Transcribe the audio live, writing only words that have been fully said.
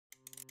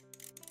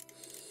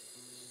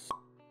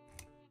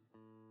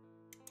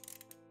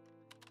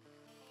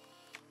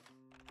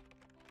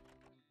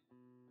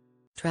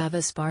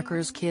Travis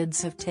Barker's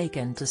kids have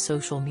taken to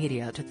social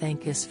media to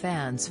thank his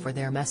fans for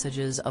their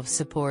messages of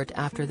support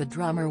after the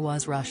drummer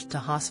was rushed to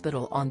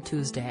hospital on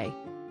Tuesday.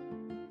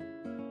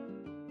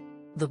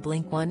 The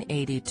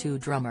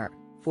Blink-182 drummer,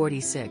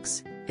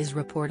 46, is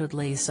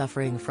reportedly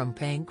suffering from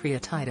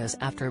pancreatitis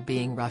after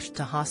being rushed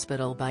to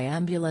hospital by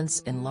ambulance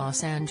in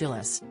Los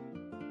Angeles.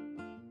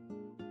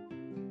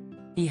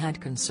 He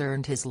had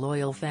concerned his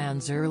loyal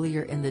fans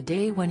earlier in the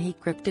day when he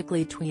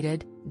cryptically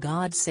tweeted,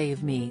 "God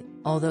save me,"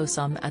 although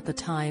some at the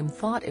time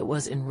thought it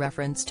was in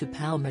reference to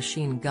pal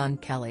Machine Gun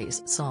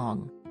Kelly's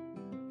song.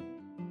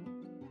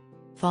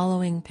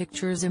 Following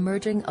pictures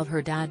emerging of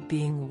her dad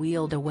being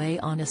wheeled away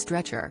on a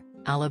stretcher,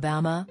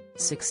 Alabama,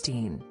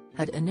 16,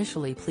 had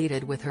initially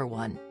pleaded with her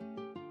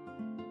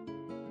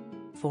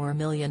 1.4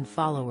 million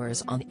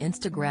followers on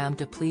Instagram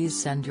to please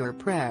send your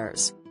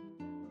prayers.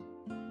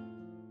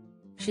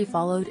 She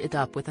followed it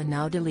up with a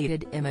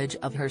now-deleted image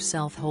of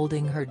herself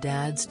holding her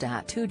dad's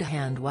tattooed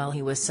hand while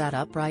he was sat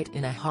upright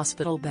in a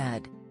hospital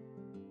bed.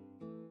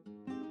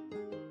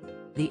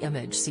 The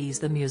image sees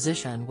the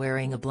musician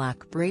wearing a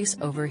black brace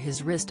over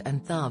his wrist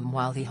and thumb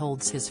while he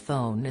holds his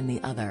phone in the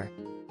other.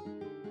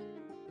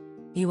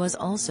 He was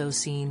also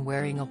seen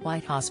wearing a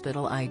white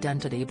hospital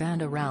identity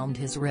band around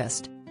his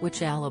wrist,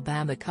 which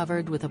Alabama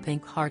covered with a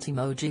pink heart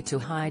emoji to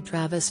hide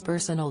Travis'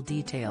 personal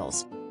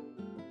details.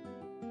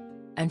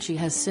 And she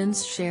has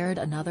since shared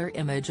another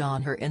image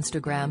on her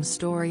Instagram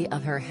story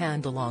of her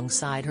hand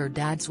alongside her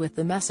dad's with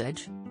the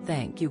message,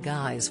 "Thank you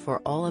guys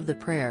for all of the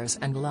prayers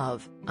and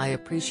love, I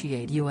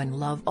appreciate you and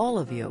love all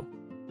of you."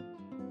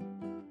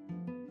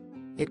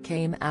 It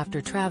came after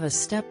Travis'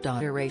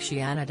 stepdaughter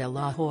Rayciana de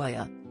la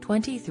Hoya,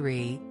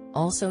 23,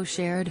 also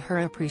shared her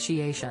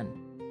appreciation.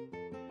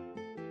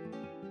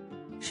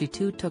 She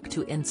too took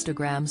to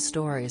Instagram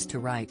stories to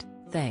write,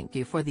 "Thank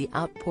you for the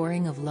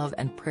outpouring of love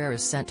and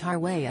prayers sent our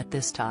way at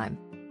this time.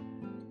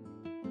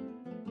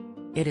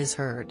 It is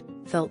heard,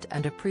 felt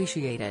and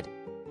appreciated."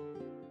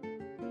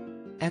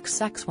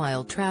 XX.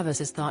 While Travis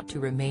is thought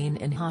to remain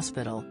in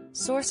hospital,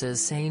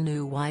 sources say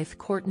new wife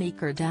Kourtney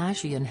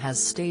Kardashian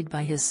has stayed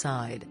by his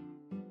side.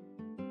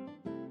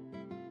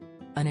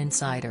 An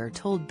insider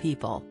told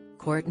People,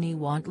 Kourtney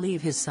won't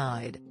leave his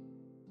side.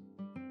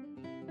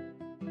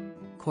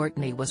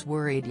 Kourtney was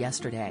worried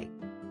yesterday.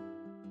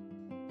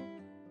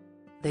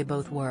 They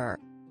both were.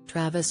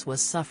 Travis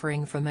was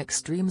suffering from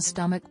extreme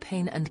stomach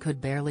pain and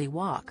could barely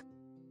walk.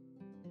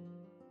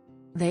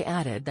 They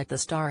added that the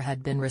star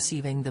had been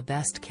receiving the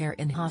best care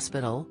in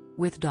hospital,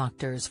 with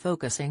doctors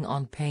focusing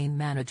on pain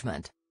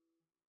management.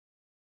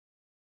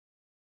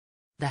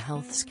 The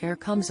health scare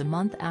comes a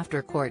month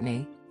after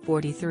Kourtney,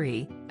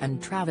 43,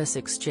 and Travis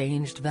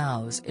exchanged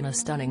vows in a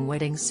stunning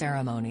wedding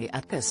ceremony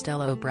at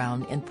Castello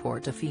Brown in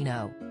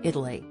Portofino,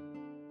 Italy.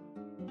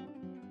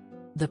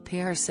 The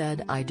pair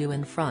said "I do"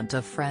 in front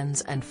of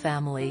friends and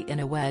family in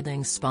a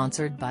wedding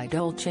sponsored by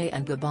Dolce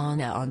 &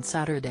 Gabbana on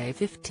Saturday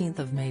 15th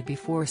of May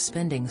before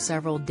spending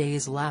several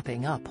days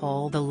lapping up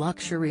all the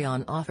luxury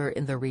on offer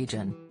in the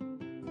region.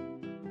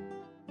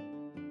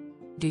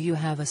 Do you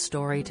have a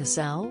story to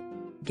sell?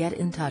 Get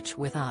in touch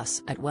with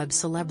us at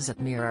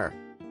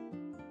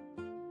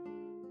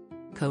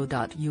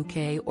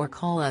webcelebs@mirror.co.uk or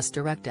call us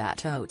direct at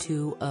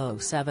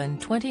 0207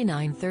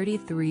 29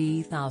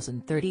 33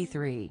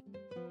 033.